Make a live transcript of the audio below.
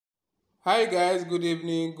Hi guys, good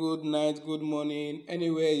evening, good night, good morning,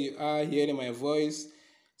 anywhere you are hearing my voice.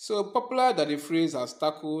 So popular that the phrase has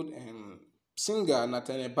tackled singer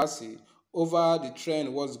Nathaniel Bassey over the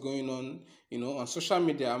trend, what's going on, on social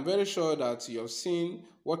media. I'm very sure that you have seen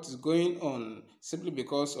what is going on simply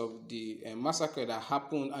because of the massacre that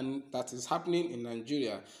happened and that is happening in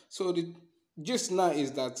Nigeria. So the gist now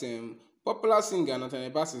is that popular singer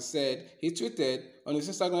Nathaniel Bassey said he tweeted on his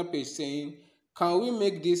Instagram page saying, "Can we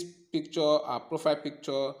make this picture our profile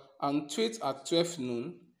picture and tweet at 12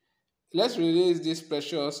 noon? Let's release this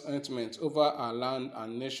precious ointment over our land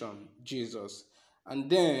and nation, Jesus." And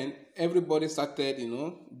then everybody started,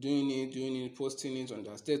 doing it, posting it on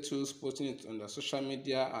their status, posting it on their social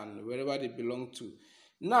media and wherever they belong to.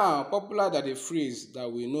 Now, popular that the phrase that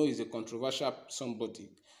we know is a controversial somebody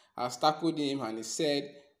has tackled him and he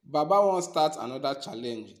said, Baba won't start another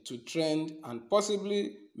challenge to trend and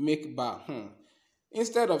possibly make bar.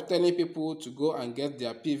 Instead of telling people to go and get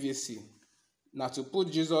their PVC, now to put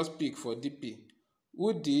Jesus pic for DP.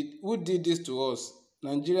 Who did this to us?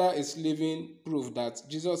 Nigeria is living proof that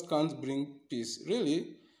Jesus can't bring peace.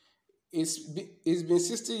 Really? It's been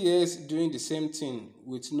 60 years doing the same thing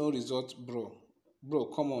with no result, bro. Bro,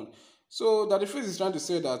 come on. So that the phrase is trying to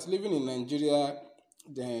say that living in Nigeria,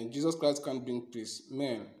 then Jesus Christ can't bring peace.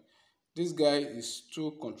 Man, this guy is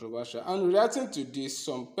too controversial. And reacting to this,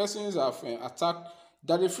 some persons have attacked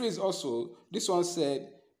Daddy Freeze also. This one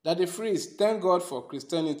said, Daddy Freeze, thank God for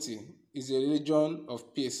Christianity is a religion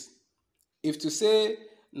of peace. If to say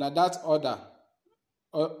na that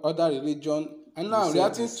other religion, and now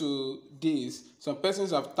reacting to this, some persons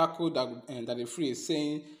have tackled Daddy Freeze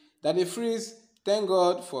saying, Daddy Freeze, thank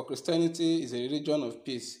God for Christianity is a religion of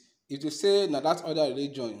peace. If you say na that other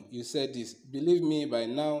religion, you said this, believe me by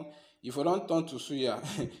now, if you don't turn to suya,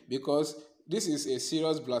 because this is a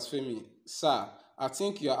serious blasphemy. Sir, I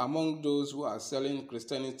think you are among those who are selling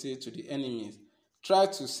Christianity to the enemies. Try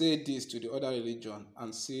to say this to the other religion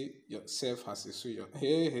and see yourself as a suya.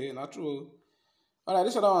 Hey, not true. Alright,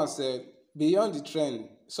 this other one said, beyond the trend,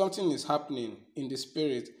 something is happening in the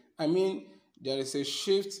spirit. I mean, there is a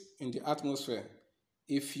shift in the atmosphere.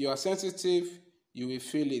 If you are sensitive, you will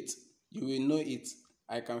feel it. You will know it.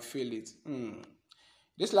 I can feel it.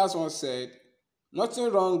 This last one said,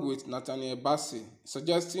 nothing wrong with Nathaniel Bassey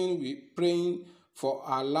suggesting we praying for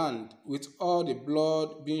our land with all the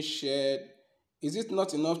blood being shed. Is it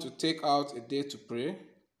not enough to take out a day to pray?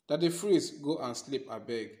 That the phrase go and sleep, I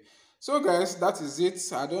beg. So guys, that is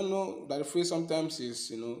it. I don't know, that the phrase sometimes is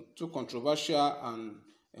too controversial and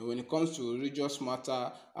when it comes to religious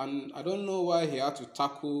matter, and I don't know why he had to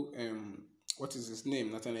tackle what is his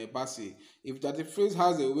name, Nathaniel Bassey. If that the phrase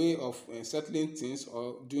has a way of settling things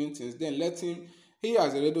or doing things, then let him. He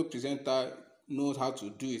as a radio presenter knows how to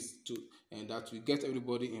do it too, and that will get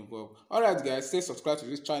everybody involved. Alright guys, stay subscribed to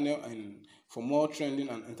this channel and for more trending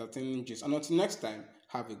and entertaining gist. And until next time,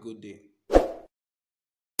 have a good day.